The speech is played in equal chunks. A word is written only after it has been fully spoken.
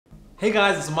Hey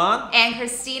guys, it's Mon and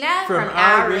Christina from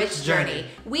Our Rich Journey.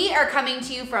 We are coming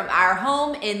to you from our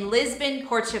home in Lisbon,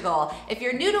 Portugal. If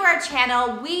you're new to our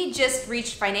channel, we just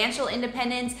reached financial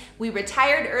independence, we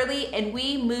retired early, and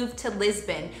we moved to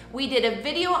Lisbon. We did a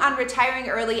video on retiring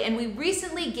early, and we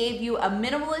recently gave you a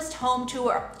minimalist home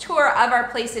tour of our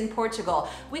place in Portugal.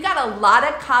 We got a lot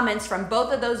of comments from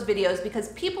both of those videos because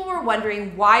people were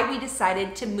wondering why we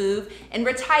decided to move and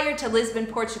retire to Lisbon,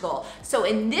 Portugal. So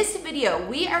in this video,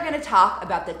 we are going to talk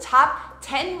about the top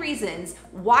 10 reasons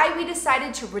why we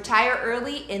decided to retire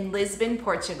early in Lisbon,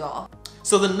 Portugal.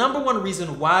 So the number one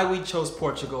reason why we chose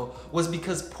Portugal was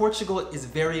because Portugal is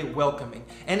very welcoming,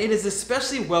 and it is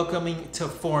especially welcoming to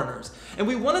foreigners. And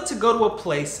we wanted to go to a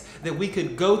place that we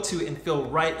could go to and feel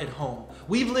right at home.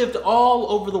 We've lived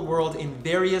all over the world in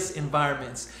various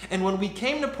environments, and when we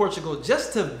came to Portugal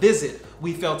just to visit,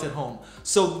 we felt at home.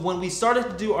 So when we started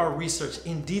to do our research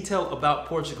in detail about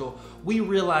Portugal, we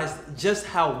realized just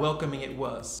how welcoming it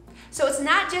was. So it's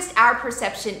not just our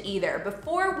perception either.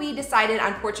 Before we decided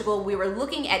on Portugal, we were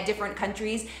looking at different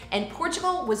countries, and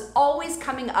Portugal was always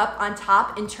coming up on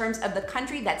top in terms of the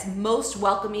country that's most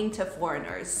welcoming to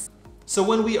foreigners. So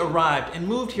when we arrived and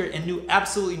moved here and knew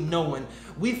absolutely no one,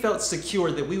 we felt secure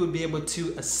that we would be able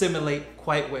to assimilate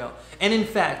quite well. And in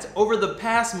fact, over the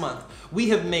past month, we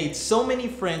have made so many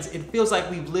friends, it feels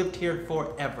like we've lived here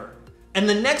forever. And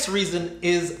the next reason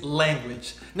is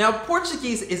language. Now,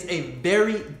 Portuguese is a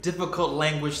very difficult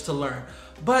language to learn,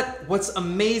 but what's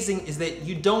amazing is that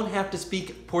you don't have to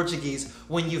speak Portuguese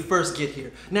when you first get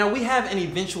here. Now, we have an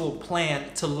eventual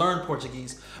plan to learn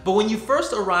Portuguese, but when you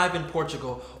first arrive in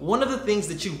Portugal, one of the things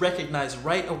that you recognize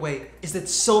right away is that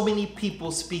so many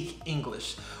people speak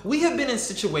English. We have been in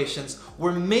situations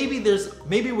where maybe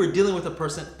we're dealing with a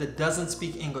person that doesn't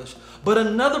speak English, but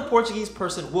another Portuguese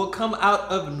person will come out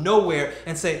of nowhere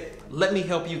and say, "Let me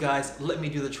help you guys, let me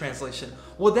do the translation."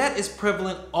 Well, that is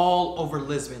prevalent all over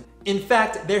Lisbon. In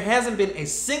fact, there hasn't been a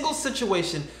single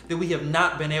situation that we have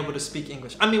not been able to speak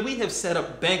English. I mean, we have set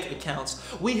up bank accounts,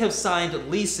 we have signed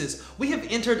leases, we have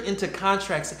entered into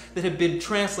contracts that have been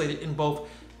translated in both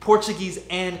Portuguese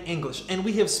and English, and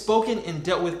we have spoken and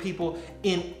dealt with people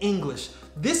in English.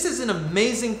 This is an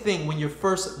amazing thing when you're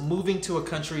first moving to a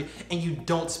country and you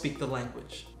don't speak the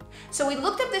language. So we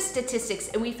looked up the statistics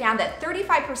and we found that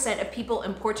 35% of people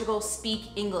in Portugal speak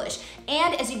English.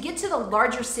 And as you get to the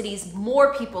larger cities,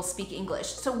 more people speak English.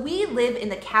 So we live in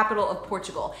the capital of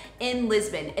Portugal, in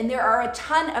Lisbon, and there are a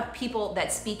ton of people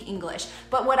that speak English.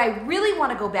 But what I really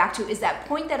want to go back to is that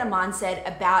point that Aman said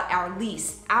about our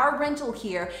lease. Our rental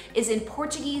here is in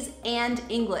Portuguese and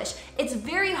English. It's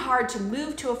very hard to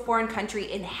move to a foreign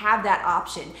country and have that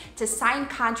option to sign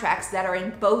contracts that are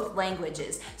in both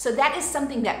languages. So that is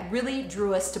something that really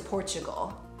drew us to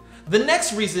Portugal. The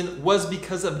next reason was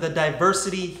because of the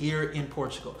diversity here in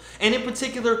Portugal, and in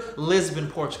particular,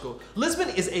 Lisbon, Portugal. Lisbon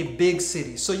is a big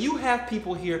city, so you have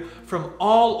people here from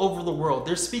all over the world.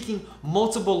 They're speaking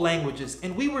multiple languages,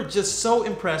 and we were just so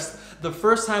impressed the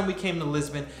first time we came to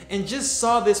Lisbon and just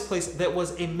saw this place that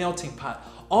was a melting pot.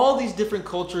 All these different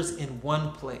cultures in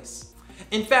one place.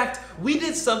 In fact, we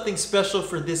did something special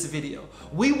for this video.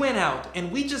 We went out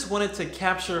and we just wanted to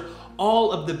capture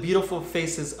all of the beautiful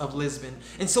faces of Lisbon.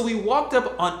 And so we walked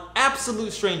up on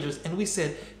absolute strangers and we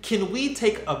said, "Can we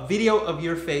take a video of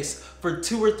your face for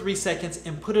 2 or 3 seconds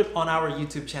and put it on our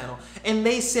YouTube channel?" And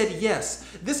they said yes.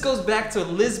 This goes back to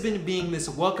Lisbon being this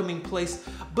welcoming place,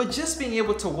 but just being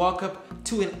able to walk up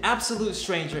to an absolute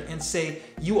stranger and say,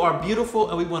 "You are beautiful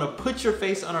and we want to put your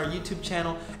face on our YouTube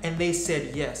channel," and they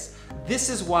said yes. This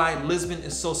is why Lisbon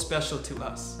is so special to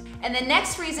us. And the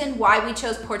next reason why we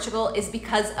chose Portugal is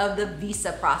because of the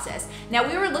visa process. Now,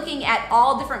 we were looking at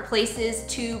all different places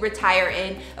to retire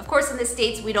in. Of course, in the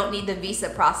States, we don't need the visa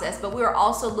process, but we were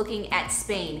also looking at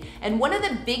Spain. And one of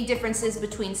the big differences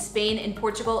between Spain and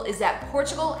Portugal is that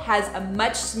Portugal has a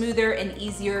much smoother and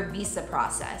easier visa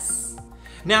process.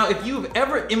 Now, if you've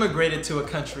ever immigrated to a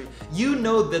country, you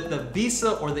know that the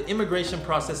visa or the immigration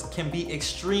process can be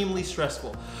extremely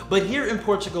stressful. But here in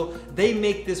Portugal, they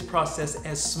make this process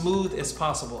as smooth as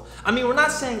possible. I mean, we're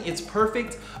not saying it's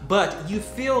perfect, but you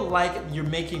feel like you're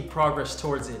making progress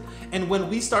towards it. And when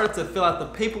we started to fill out the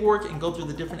paperwork and go through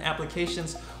the different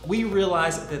applications, we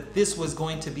realized that this was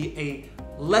going to be a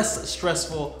less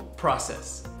stressful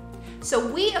process. So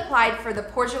we applied for the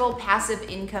Portugal Passive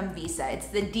Income Visa. It's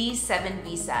the D7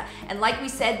 visa. And like we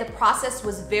said, the process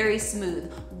was very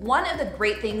smooth. One of the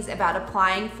great things about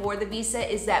applying for the visa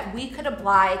is that we could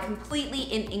apply completely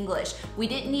in English. We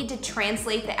didn't need to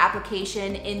translate the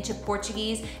application into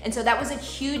Portuguese. And so that was a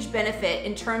huge benefit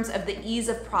in terms of the ease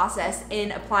of process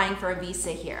in applying for a visa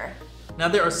here. Now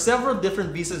there are several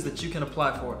different visas that you can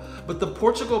apply for, but the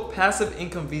Portugal Passive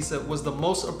Income Visa was the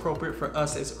most appropriate for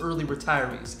us as early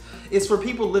retirees. It's for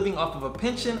people living off of a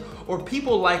pension or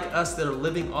people like us that are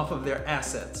living off of their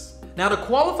assets. Now to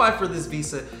qualify for this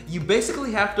visa, you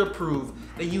basically have to prove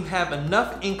that you have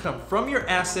enough income from your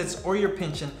assets or your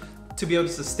pension to be able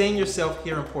to sustain yourself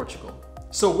here in Portugal.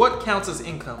 So what counts as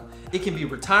income? It can be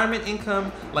retirement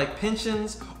income like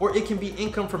pensions, or it can be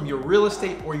income from your real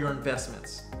estate or your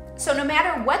investments. So no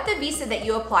matter what the visa that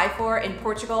you apply for in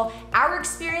Portugal, our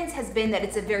experience has been that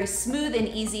it's a very smooth and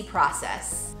easy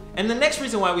process. And the next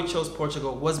reason why we chose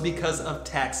Portugal was because of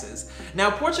taxes. Now,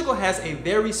 Portugal has a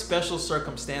very special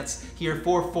circumstance here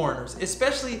for foreigners,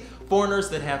 especially foreigners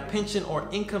that have pension or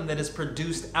income that is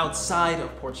produced outside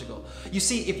of Portugal. You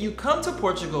see, if you come to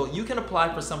Portugal, you can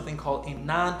apply for something called a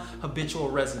non-habitual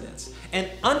residence. And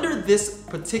under this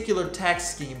particular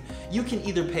tax scheme, you can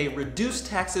either pay reduced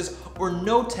taxes or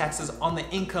no taxes on the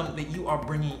income that you are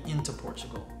bringing into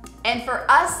Portugal. And for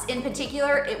us in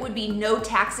particular, it would be no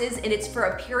taxes, and it's for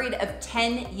a period of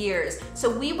 10 years. So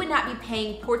we would not be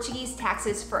paying Portuguese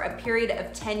taxes for a period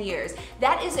of 10 years.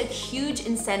 That is a huge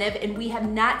incentive, and we have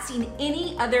not seen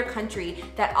any other country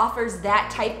that offers that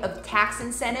type of tax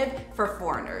incentive for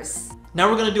foreigners. Now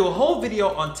we're gonna do a whole video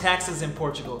on taxes in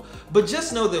Portugal, but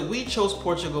just know that we chose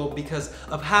Portugal because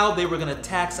of how they were gonna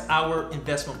tax our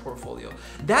investment portfolio.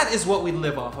 That is what we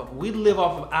live off of. We live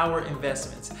off of our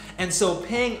investments. And so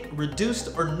paying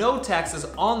reduced or no taxes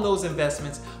on those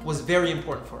investments was very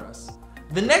important for us.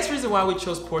 The next reason why we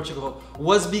chose Portugal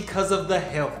was because of the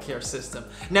healthcare system.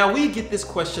 Now we get this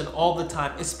question all the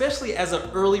time, especially as an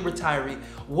early retiree.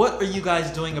 What are you guys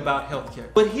doing about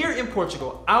healthcare? But here in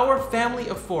Portugal, our family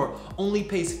of 4 only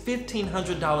pays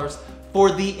 $1,500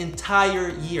 for the entire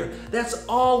year. That's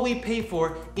all we pay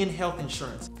for in health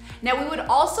insurance. Now we would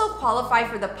also qualify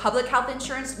for the public health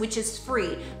insurance, which is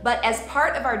free, but as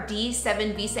part of our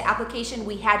D7 visa application,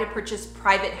 we had to purchase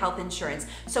private health insurance.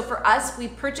 So for us, we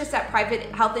purchased that private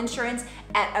health insurance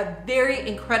at a very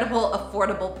incredible,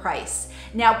 affordable price.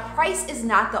 Now, price is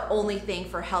not the only thing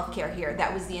for healthcare here.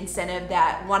 That was the incentive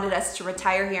that wanted us to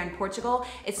retire here in Portugal.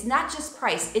 It's not just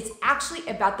price, it's actually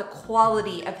about the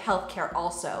quality of healthcare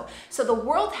also. So the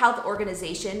World Health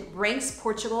Organization ranks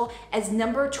Portugal as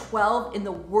number 12 in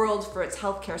the world for its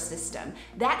healthcare system.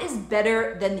 That is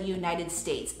better than the United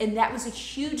States, and that was a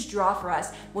huge draw for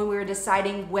us when we were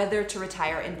deciding whether to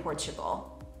retire in Portugal.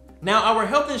 Now, our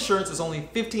health insurance is only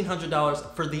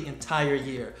 $1,500 for the entire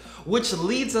year, which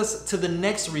leads us to the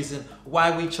next reason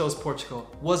why we chose Portugal,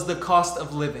 was the cost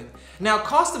of living. Now,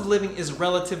 cost of living is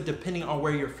relative depending on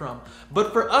where you're from,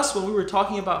 but for us, when we were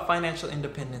talking about financial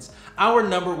independence, our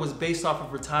number was based off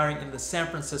of retiring in the San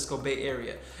Francisco Bay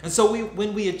Area. And so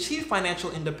when we achieved financial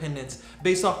independence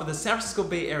based off of the San Francisco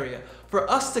Bay Area, for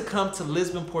us to come to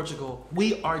Lisbon, Portugal,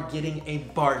 we are getting a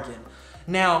bargain.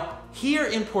 Now, here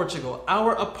in Portugal,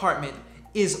 our apartment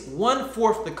is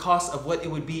 1/4 the cost of what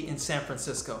it would be in San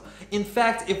Francisco. In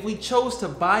fact, if we chose to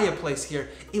buy a place here,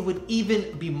 it would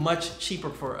even be much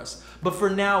cheaper for us. But for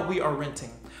now, we are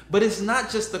renting. But it's not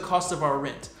just the cost of our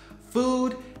rent.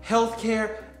 Food,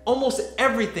 healthcare, almost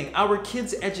everything, our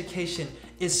kids' education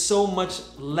is so much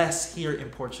less here in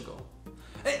Portugal.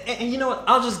 And you know what,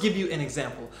 I'll just give you an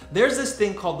example. There's this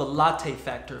thing called the latte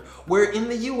factor, where in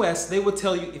the US, they will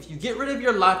tell you if you get rid of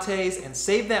your lattes and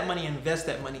save that money and invest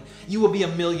that money, you will be a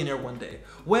millionaire one day.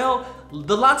 Well,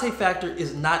 the latte factor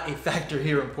is not a factor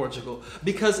here in Portugal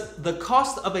because the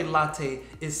cost of a latte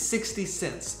is 60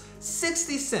 cents.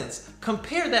 60 cents.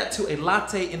 Compare that to a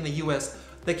latte in the US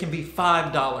that can be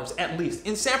 $5 at least.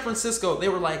 In San Francisco, they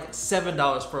were like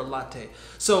 $7 for a latte.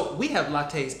 So we have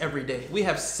lattes every day. We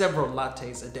have several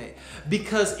lattes a day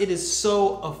because it is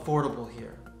so affordable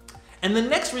here. And the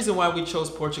next reason why we chose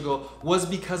Portugal was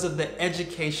because of the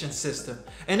education system,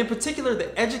 and in particular,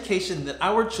 the education that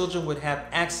our children would have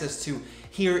access to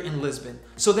here in Lisbon.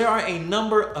 So there are a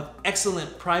number of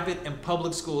excellent private and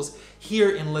public schools here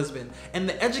in Lisbon, and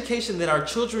the education that our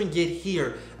children get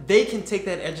here, they can take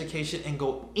that education and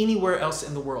go anywhere else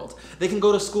in the world. They can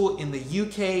go to school in the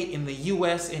UK, in the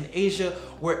US, in Asia,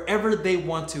 wherever they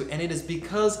want to, and it is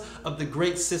because of the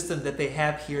great system that they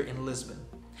have here in Lisbon.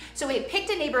 So we picked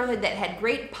a neighborhood that had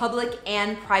great public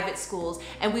and private schools,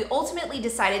 and we ultimately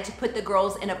decided to put the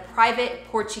girls in a private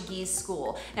Portuguese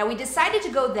school. Now we decided to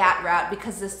go that route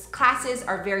because the classes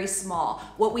are very small.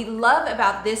 What we love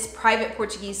about this private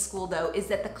Portuguese school though is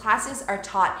that the classes are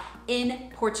taught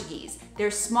in Portuguese.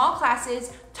 They're small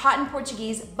classes taught in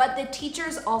Portuguese, but the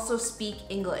teachers also speak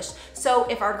English. So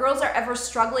if our girls are ever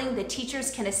struggling, the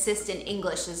teachers can assist in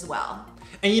English as well.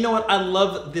 And you know what? I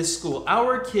love this school.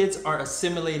 Our kids are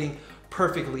assimilating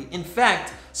perfectly. In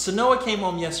fact, Sanoa came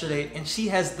home yesterday and she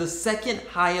has the second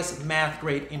highest math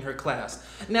grade in her class.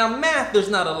 Now math,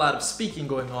 there's not a lot of speaking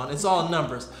going on, it's all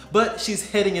numbers, but she's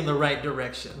heading in the right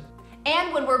direction.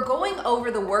 And when we're going over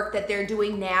the work that they're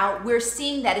doing now, we're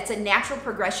seeing that it's a natural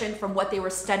progression from what they were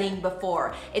studying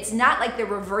before. It's not like they're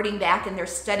reverting back and they're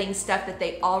studying stuff that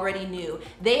they already knew.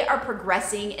 They are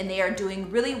progressing and they are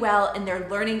doing really well and they're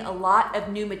learning a lot of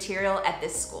new material at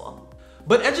this school.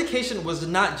 But education was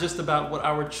not just about what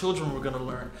our children were going to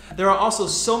learn. There are also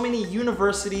so many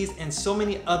universities and so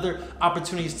many other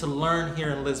opportunities to learn here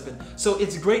in Lisbon. So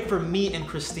it's great for me and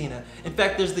Christina. In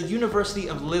fact, there's the University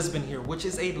of Lisbon here, which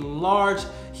is a large,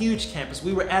 huge campus.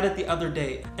 We were at it the other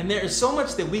day, and there is so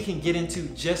much that we can get into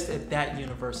just at that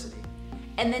university.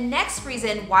 And the next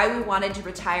reason why we wanted to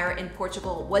retire in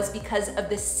Portugal was because of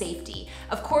the safety.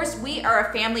 Of course, we are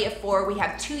a family of 4, we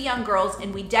have 2 young girls,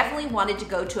 and we definitely wanted to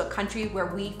go to a country where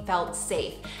we felt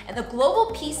safe. And the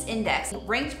Global Peace Index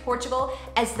ranked Portugal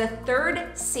as the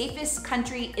 3rd safest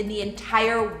country in the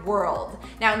entire world.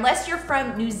 Now, unless you're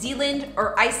from New Zealand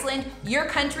or Iceland, your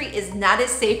country is not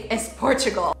as safe as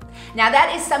Portugal. Now,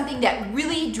 that is something that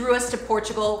really drew us to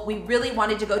Portugal. We really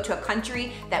wanted to go to a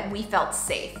country that we felt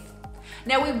safe.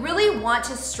 Now, we really want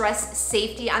to stress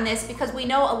safety on this because we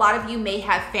know a lot of you may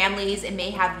have families and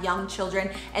may have young children,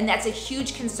 and that's a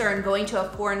huge concern going to a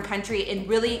foreign country and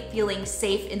really feeling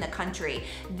safe in the country.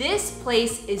 This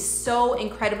place is so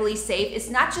incredibly safe. It's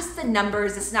not just the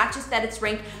numbers, it's not just that it's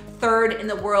ranked 3rd in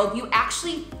the world. You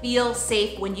actually feel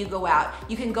safe when you go out.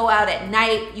 You can go out at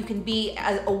night, you can be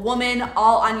a woman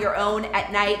all on your own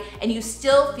at night, and you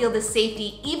still feel the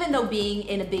safety even though being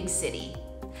in a big city.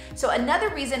 So another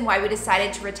reason why we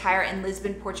decided to retire in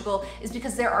Lisbon, Portugal is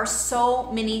because there are so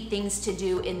many things to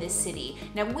do in this city.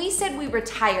 Now, we said we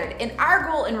retired, and our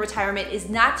goal in retirement is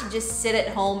not to just sit at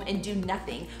home and do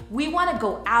nothing. We want to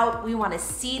go out, we want to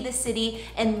see the city,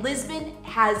 and Lisbon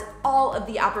has all of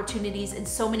the opportunities and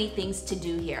so many things to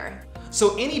do here.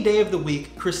 So any day of the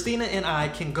week, Christina and I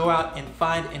can go out and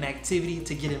find an activity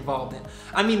to get involved in.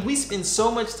 I mean, we spend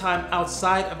so much time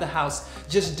outside of the house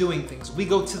just doing things. We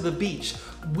go to the beach,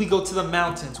 we go to the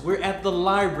mountains, we're at the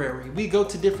library, we go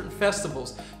to different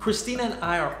festivals. Christina and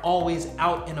I are always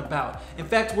out and about. In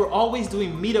fact, we're always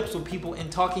doing meetups with people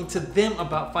and talking to them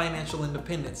about financial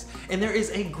independence. And there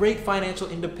is a great financial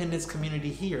independence community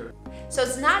here. So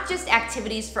it's not just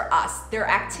activities for us, there are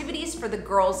activities for the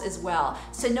girls as well.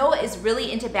 Sanoa is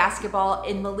really into basketball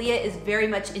and Malia is very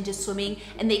much into swimming,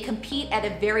 and they compete at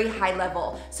a very high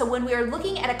level. So when we were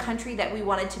looking at a country that we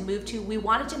wanted to move to, we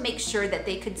wanted to make sure that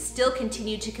they could still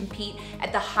continue to compete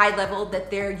at the high level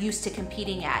that they're used to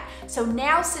competing at. So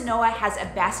now Sanoa has a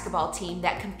basketball team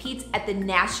that competes at the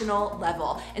national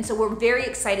level. And so we're very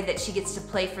excited that she gets to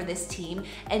play for this team.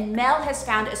 And Mel has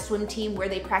found a swim team where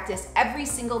they practice every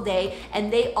single day,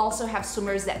 and they also have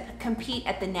swimmers that compete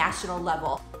at the national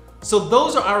level. So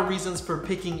those are our reasons for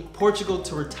picking Portugal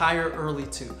to retire early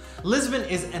to. Lisbon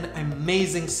is an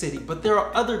amazing city, but there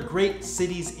are other great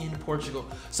cities in Portugal,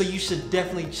 so you should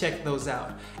definitely check those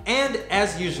out. And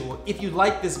as usual, if you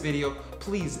like this video,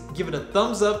 please give it a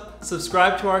thumbs up,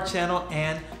 subscribe to our channel,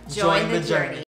 and join the journey.